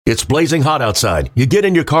It's blazing hot outside. You get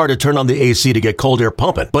in your car to turn on the AC to get cold air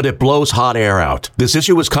pumping, but it blows hot air out. This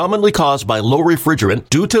issue is commonly caused by low refrigerant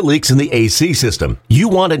due to leaks in the AC system. You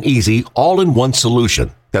want an easy, all-in-one solution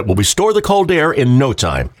that will restore the cold air in no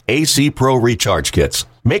time. AC Pro Recharge Kits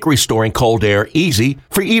make restoring cold air easy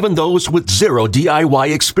for even those with zero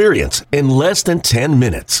DIY experience in less than 10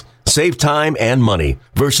 minutes. Save time and money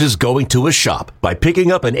versus going to a shop by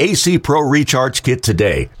picking up an AC Pro Recharge Kit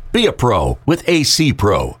today. Be a pro with AC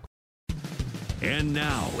Pro. And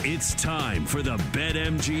now it's time for the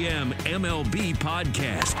BetMGM MLB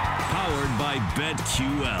podcast, powered by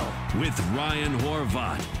BetQL, with Ryan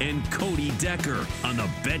Horvat and Cody Decker on the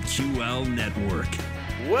BetQL network.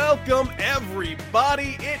 Welcome,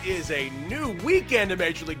 everybody. It is a new weekend of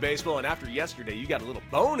Major League Baseball, and after yesterday, you got a little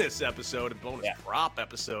bonus episode, prop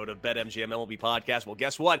episode of BetMGM MLB Podcast. Well,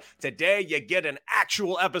 guess what? Today, you get an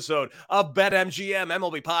actual episode of BetMGM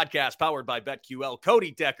MLB Podcast, powered by BetQL.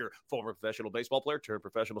 Cody Decker, former professional baseball player, turned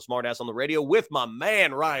professional smartass on the radio, with my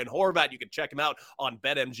man, Ryan Horvat. You can check him out on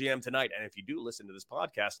BetMGM tonight, and if you do listen to this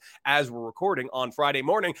podcast as we're recording on Friday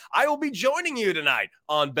morning, I will be joining you tonight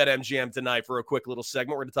on BetMGM tonight for a quick little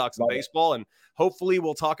segment. We're going to talk some baseball, and hopefully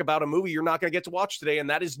we'll talk about a movie you're not going to get to watch today, and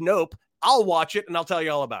that is Nope. I'll watch it, and I'll tell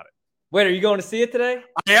you all about it. Wait, are you going to see it today?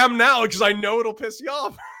 I am now, because I know it'll piss you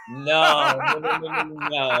off. No.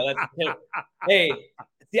 Hey,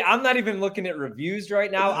 see, I'm not even looking at reviews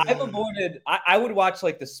right now. I've avoided – I would watch,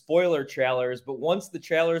 like, the spoiler trailers, but once the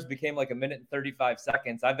trailers became, like, 1 minute and 35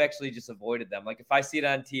 seconds, I've actually just avoided them. Like, if I see it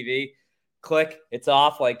on TV, click, it's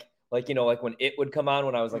off, like when It would come on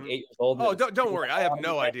when I was like 8 years old. Oh, don't worry. I have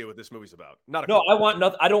no idea what this movie's about. I don't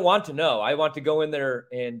want to know. I want to go in there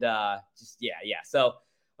and yeah. So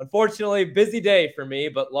unfortunately, busy day for me,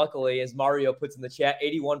 but luckily, as Mario puts in the chat,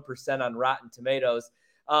 81% on Rotten Tomatoes.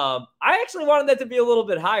 I actually wanted that to be a little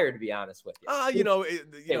bit higher, to be honest with you. You know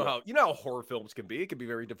how horror films can be. It can be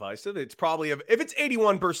very divisive. It's probably if it's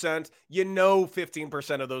 81%,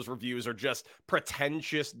 15% of those reviews are just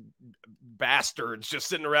pretentious bastards just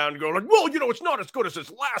sitting around going like, well, it's not as good as his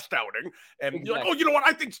last outing. And exactly. You're like, oh, you know what?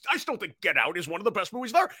 I still think Get Out is one of the best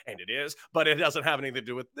movies there, and it is, but it doesn't have anything to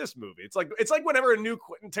do with this movie. It's like whenever a new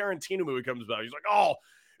Quentin Tarantino movie comes out, he's like, oh,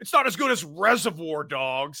 it's not as good as Reservoir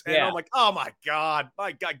Dogs. And I'm like, oh, my God,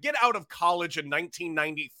 get out of college in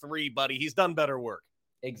 1993, buddy. He's done better work.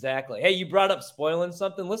 Exactly. Hey, you brought up spoiling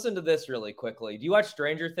something. Listen to this really quickly. Do you watch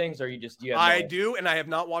Stranger Things, or I do, and I have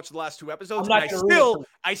not watched the last 2 episodes. And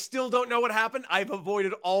I still don't know what happened. I've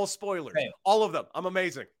avoided all spoilers, all of them. I'm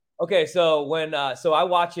amazing. Okay, so when so I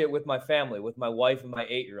watch it with my family, with my wife and my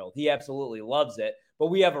 8-year-old. He absolutely loves it,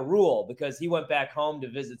 but we have a rule because he went back home to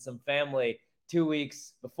visit some family 2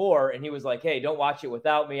 weeks before, and he was like, hey, don't watch it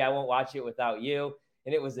without me. I won't watch it without you.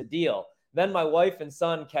 And it was a deal. Then my wife and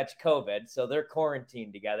son catch COVID, so they're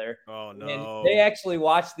quarantined together. Oh, no. And they actually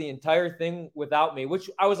watched the entire thing without me, which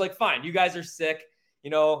I was like, fine, you guys are sick.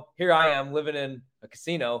 Here I am living in a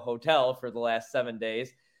casino hotel for the last 7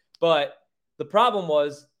 days. But the problem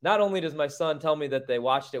was, not only does my son tell me that they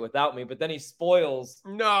watched it without me, but then he spoils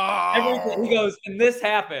everything. He goes, and this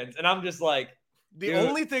happens. And I'm just like, the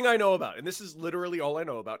only thing I know about, and this is literally all I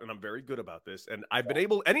know about, and I'm very good about this, and I've been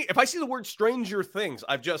able, if I see the word Stranger Things,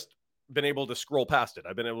 I've just been able to scroll past it.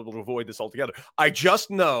 I've been able to avoid this altogether. I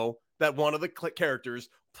just know that one of the characters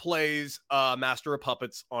plays Master of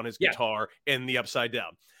Puppets on his guitar in the Upside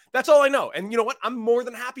Down. That's all I know. And you know what? I'm more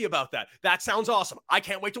than happy about that. That sounds awesome. I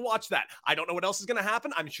can't wait to watch that. I don't know what else is going to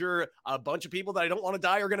happen. I'm sure a bunch of people that I don't want to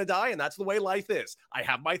die are going to die, and that's the way life is. I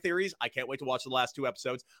have my theories. I can't wait to watch the last 2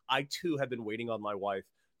 episodes. I, too, have been waiting on my wife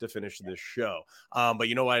to finish this show. But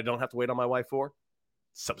you know what I don't have to wait on my wife for?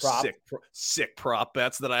 Some sick prop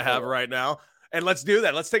bets that I have right now. And let's do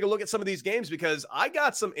that. Let's take a look at some of these games because I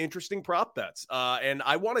got some interesting prop bets. And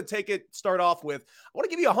I want to start off with, I want to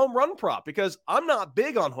give you a home run prop because I'm not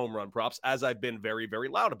big on home run props, as I've been very, very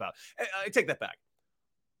loud about. I take that back.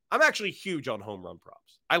 I'm actually huge on home run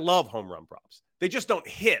props. I love home run props. They just don't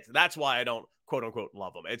hit. That's why I don't, quote unquote,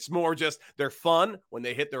 love them. It's more just they're fun. When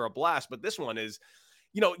they hit, they're a blast. But this one is,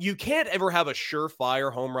 you can't ever have a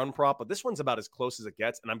surefire home run prop, but this one's about as close as it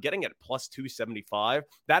gets, and I'm getting it plus 275.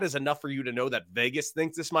 That is enough for you to know that Vegas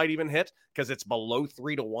thinks this might even hit because it's below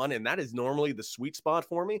 3-1, and that is normally the sweet spot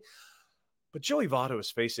for me. But Joey Votto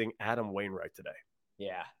is facing Adam Wainwright today.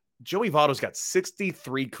 Yeah. Joey Votto's got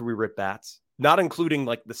 63 career at-bats, not including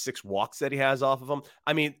like the 6 walks that he has off of him.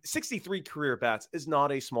 I mean, 63 career at-bats is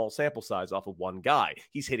not a small sample size off of one guy.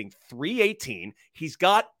 He's hitting .318. He's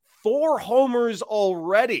got 4 homers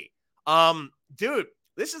already. Dude,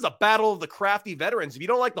 This is a battle of the crafty veterans. If you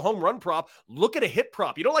don't like the home run prop, look at a hit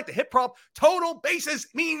prop. You don't like the hit prop, total bases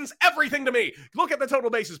means everything to me. Look at the total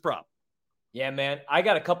bases prop. Yeah, man. I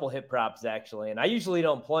got a couple hit props, actually, and I usually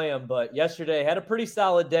don't play them, but yesterday had a pretty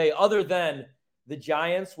solid day other than the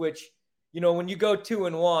Giants, which, when you go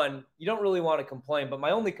 2-1, you don't really want to complain. But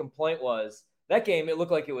my only complaint was that game, it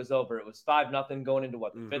looked like it was over. It was 5-0 going into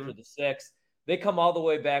the fifth or the sixth. They come all the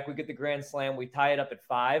way back. We get the grand slam. We tie it up at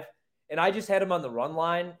 5. And I just had them on the run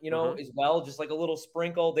line, as well, just like a little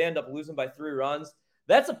sprinkle. They end up losing by 3 runs.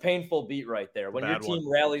 That's a painful beat right there. When your team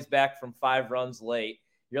rallies back from 5 runs late,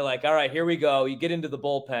 you're like, all right, here we go. You get into the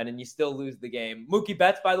bullpen and you still lose the game. Mookie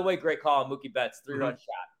Betts, by the way, great call on Mookie Betts, 3-run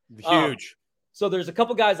shot. Huge. So there's a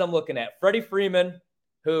couple guys I'm looking at. Freddie Freeman,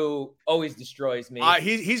 who always destroys me.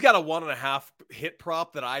 He's got a 1.5 hit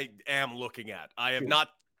prop that I am looking at. I have not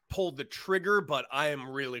pulled the trigger, but I am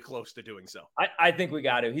really close to doing so. I think we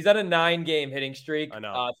got to. He's on a 9-game hitting streak. I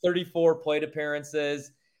know. 34 plate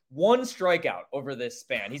appearances. 1 strikeout over this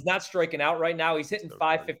span. He's not striking out right now. He's hitting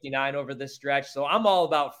 559 over this stretch. So I'm all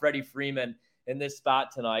about Freddie Freeman in this spot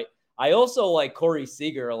tonight. I also like Corey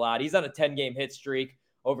Seager a lot. He's on a 10-game hit streak,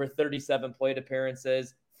 over 37 plate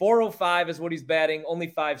appearances. 405 is what he's batting, only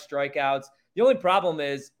 5 strikeouts. The only problem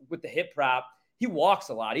is with the hit prop, he walks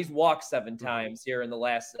a lot. He's walked 7 times here in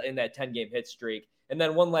that 10-game hit streak. And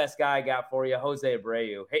then one last guy I got for you, Jose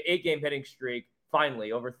Abreu. 8-game hitting streak,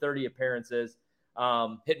 finally, over 30 appearances.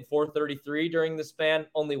 Hitting 433 during the span,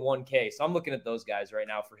 only 1K. So I'm looking at those guys right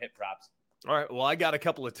now for hit props. All right. Well, I got a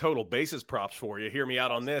couple of total bases props for you. Hear me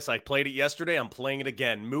out on this. I played it yesterday. I'm playing it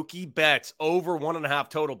again. Mookie Betts over 1.5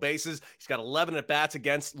 total bases. He's got 11 at bats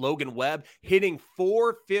against Logan Webb, hitting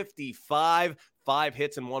 455, 5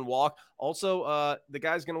 hits and 1 walk. Also, the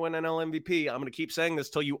guy's going to win NL MVP. I'm going to keep saying this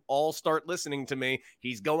till you all start listening to me.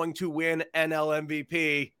 He's going to win NL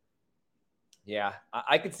MVP. Yeah,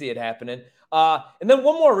 I could see it happening. And then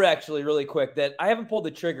one more, actually, really quick, that I haven't pulled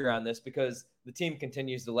the trigger on this because the team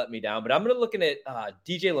continues to let me down. But I'm going to look at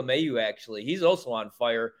DJ LeMahieu, actually. He's also on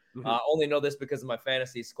fire. Only know this because of my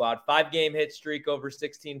fantasy squad. 5-game hit streak, over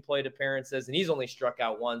 16 plate appearances, and he's only struck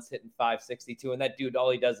out once, hitting 562. And that dude,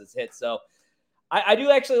 all he does is hit. So I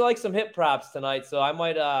do actually like some hit props tonight. So I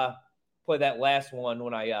might play that last one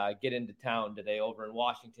when I get into town today over in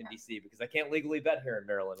Washington, D.C., because I can't legally bet here in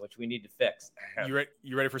Maryland, which we need to fix.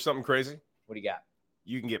 You ready for something crazy? What do you got?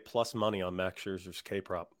 You can get plus money on Max Scherzer's K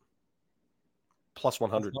prop. Plus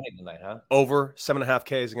 100. Money tonight, huh? Over 7.5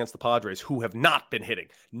 Ks against the Padres, who have not been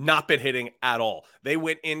hitting at all. They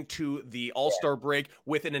went into the All-Star break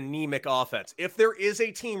with an anemic offense. If there is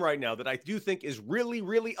a team right now that I do think is really,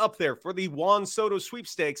 really up there for the Juan Soto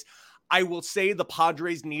sweepstakes, I will say the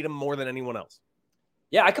Padres need him more than anyone else.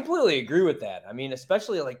 Yeah, I completely agree with that. I mean,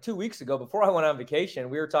 especially like 2 weeks ago, before I went on vacation,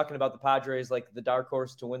 we were talking about the Padres like the dark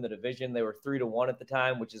horse to win the division. They were 3-1 at the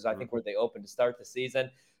time, which is, I think, where they opened to start the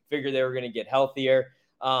season. Figured they were going to get healthier.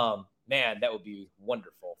 Man, that would be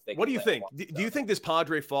wonderful. What do you think? Do you think this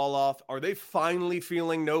Padre fall off? Are they finally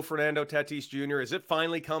feeling no Fernando Tatis Jr.? Has it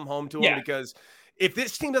finally come home to him? Because if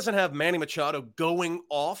this team doesn't have Manny Machado going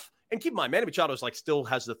off, and keep in mind, Manny Machado's still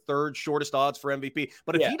has the 3rd shortest odds for MVP.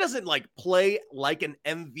 But if he doesn't play like an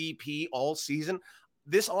MVP all season,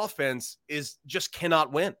 this offense just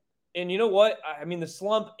cannot win. And you know what? I mean, the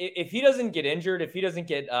slump, if he doesn't get injured, if he doesn't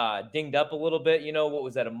get dinged up a little bit, what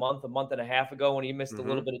was that, a month and a half ago when he missed a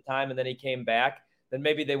little bit of time and then he came back, then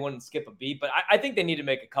maybe they wouldn't skip a beat. But I think they need to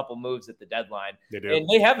make a couple moves at the deadline. They do. And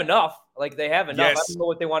they have enough. They have enough. Yes. I don't know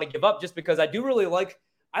what they want to give up just because I do really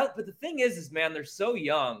but the thing is, man, they're so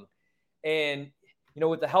young. And,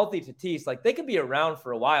 with the healthy Tatis, they could be around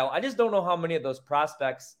for a while. I just don't know how many of those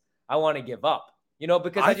prospects I want to give up,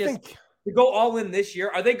 because I think to go all in this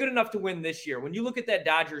year. Are they good enough to win this year? When you look at that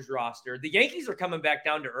Dodgers roster, the Yankees are coming back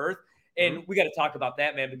down to earth. And we got to talk about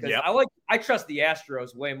that, man, because I trust the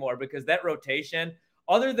Astros way more because that rotation,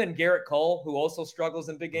 other than Garrett Cole, who also struggles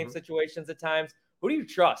in big game situations at times, who do you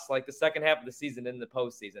trust the second half of the season in the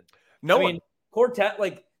postseason? No one. Quartet,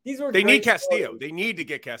 these were they need Castillo. They need to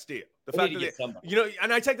get Castillo. The fact that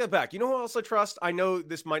and I take that back. You know who else I trust? I know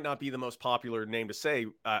this might not be the most popular name to say.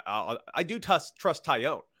 I do trust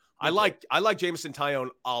Taillon. I like Jameson Taillon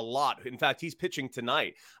a lot. In fact, he's pitching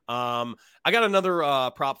tonight. I got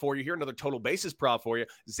another prop for you here, another total bases prop for you.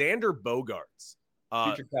 Xander Bogaerts.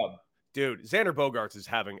 Future Cub. Dude, Xander Bogaerts is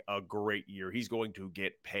having a great year. He's going to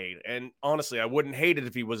get paid. And honestly, I wouldn't hate it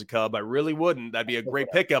if he was a Cub. I really wouldn't. That'd be a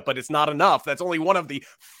great pickup, but it's not enough. That's only one of the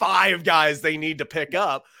 5 guys they need to pick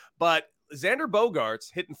up. But Xander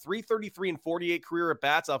Bogaerts hitting 333 and 48 career at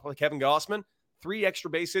bats off of Kevin Gausman. 3 extra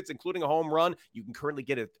base hits, including a home run. You can currently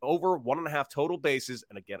get it over 1.5 total bases.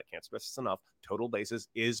 And again, I can't stress this enough. Total bases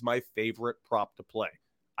is my favorite prop to play.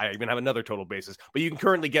 I even have another total bases, but you can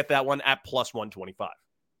currently get that one at plus 125.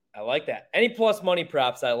 I like that. Any plus money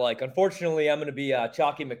props I like. Unfortunately, I'm going to be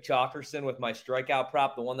Chalky McChalkerson with my strikeout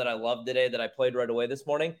prop, the one that I loved today that I played right away this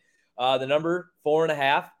morning. The number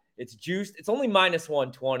 4.5. It's juiced. It's only minus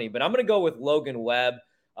 120, but I'm going to go with Logan Webb.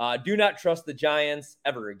 Do not trust the Giants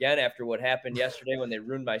ever again after what happened yesterday when they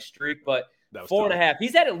ruined my streak, but 4.5.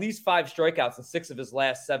 He's had at least 5 strikeouts in 6 of his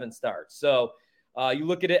last 7 starts. So you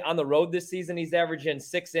look at it on the road this season, he's averaging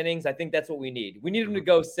 6 innings. I think that's what we need. We need him to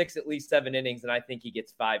go 6, at least 7 innings, and I think he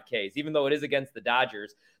gets 5 Ks, even though it is against the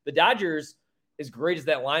Dodgers. The Dodgers, as great as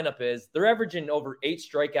that lineup is, they're averaging over 8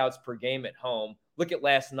 strikeouts per game at home. Look at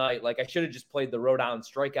last night. Like, I should have just played the Rodon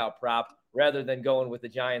strikeout prop rather than going with the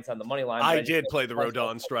Giants on the money line. I did play the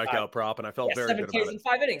Rodon strikeout prop, and I felt very good about it. 7 Ks in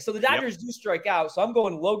 5 innings. So the Dodgers do strike out. So I'm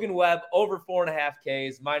going Logan Webb over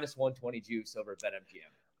 4.5 Ks, minus 120 juice over at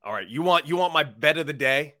BetMGM. All right, you want my bet of the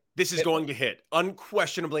day? This is going to hit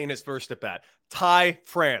unquestionably in his first at bat. Ty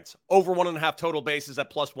France over 1.5 total bases at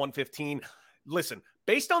plus 115. Listen,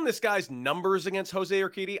 based on this guy's numbers against Jose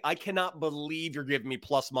Urquidy, I cannot believe you're giving me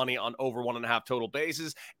plus money on over 1.5 total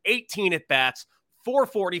bases. 18 at bats,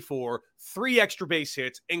 444, 3 extra base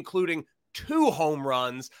hits, including 2 home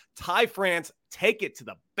runs. Ty France, take it to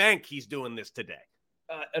the bank. He's doing this today.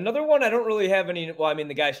 Another one I don't really have any. Well, I mean,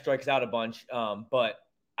 the guy strikes out a bunch, but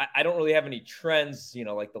I don't really have any trends,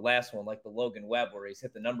 like the last one, like the Logan Webb, where he's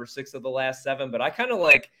hit the number 6 of the last 7. But I kind of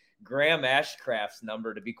like Graham Ashcraft's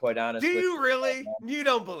number, to be quite honest. Do you really? You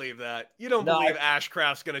don't believe that? You don't believe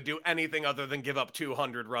Ashcraft's going to do anything other than give up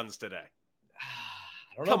 200 runs today?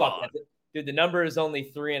 I don't know about that. Dude, the number is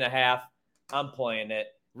only 3.5. I'm playing it.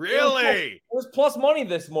 Really? It was plus money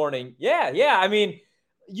this morning. Yeah. I mean,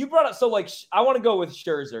 you brought up, so I want to go with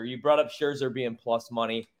Scherzer. You brought up Scherzer being plus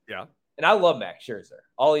money. Yeah. And I love Max Scherzer.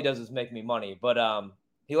 All he does is make me money. But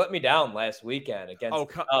he let me down last weekend against the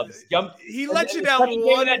Cubs. He let you down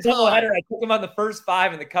one time. I took him on the first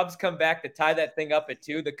 5, and the Cubs come back to tie that thing up at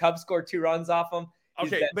 2. The Cubs scored 2 runs off him.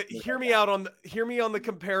 Okay, but hear me on the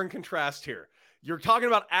compare and contrast here. You're talking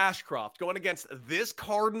about Ashcraft going against this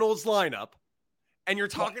Cardinals lineup, and you're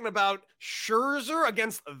talking about Scherzer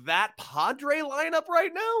against that Padre lineup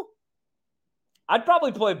right now? I'd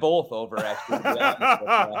probably play both over, actually.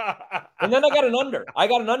 And then I got an under. I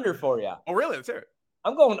got an under for you. Oh, really? Let's hear it.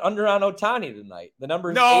 I'm going under on Ohtani tonight. The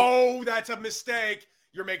number is 8. That's a mistake.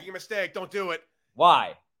 You're making a mistake. Don't do it.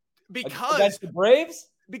 Why? Because against the Braves?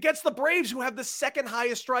 Against the Braves, who have the second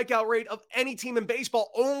highest strikeout rate of any team in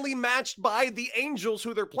baseball, only matched by the Angels,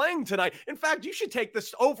 who they're playing tonight. In fact, you should take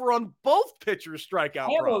this over on both pitchers' strikeout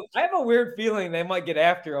props. I have a weird feeling they might get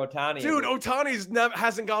after Ohtani. Dude, Ohtani's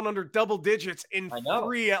hasn't gone under double digits in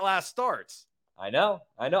 3 at last starts. I know.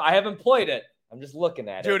 I haven't played it. I'm just looking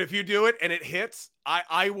at it. Dude, if you do it and it hits,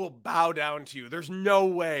 I will bow down to you. There's no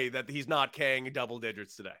way that he's not K-ing double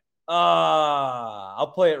digits today.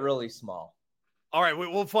 I'll play it really small. All right,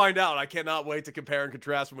 we'll find out. I cannot wait to compare and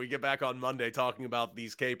contrast when we get back on Monday talking about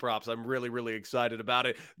these K props. I'm really, really excited about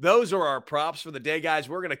it. Those are our props for the day, guys.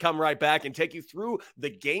 We're going to come right back and take you through the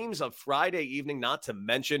games of Friday evening, not to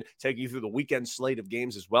mention take you through the weekend slate of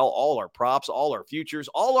games as well. All our props, all our futures,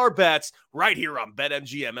 all our bets right here on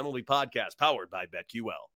BetMGM MLB Podcast, powered by BetQL.